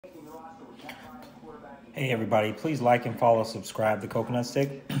Hey everybody, please like and follow, subscribe to Coconut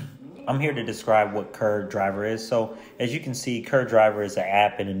Stick. I'm here to describe what Curri Driver is. So as you can see, Curri Driver is an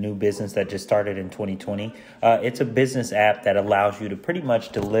app and a new business that just started in 2020. It's a business app that allows you to pretty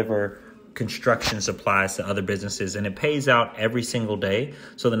much deliver construction supplies to other businesses, and it pays out every single day.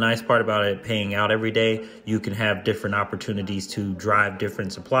 So the nice part about it paying out every day, you can have different opportunities to drive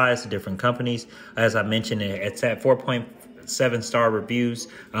different supplies to different companies. As I mentioned, it's at 4.7-star reviews.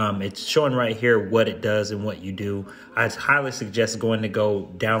 It's showing right here what it does and what you do. I highly suggest going to go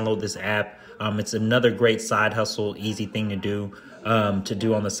download this app. It's another great side hustle, easy thing to do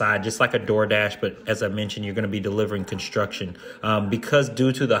on the side, just like a DoorDash. But as I mentioned, you're going to be delivering construction because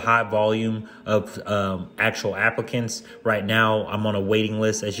due to the high volume of actual applicants right now, I'm on a waiting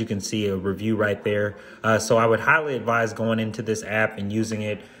list. As you can see, a review right there. So I would highly advise going into this app and using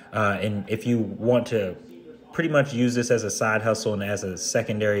it. And if you want to pretty much use this as a side hustle and as a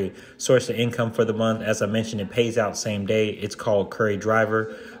secondary source of income for the month, as I mentioned, it pays out same day. It's called Curri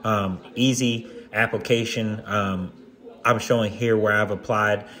Driver. Easy application. I'm showing here where I've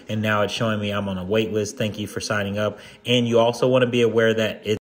applied, and now it's showing me I'm on a wait list. Thank you for signing up. And you also want to be aware that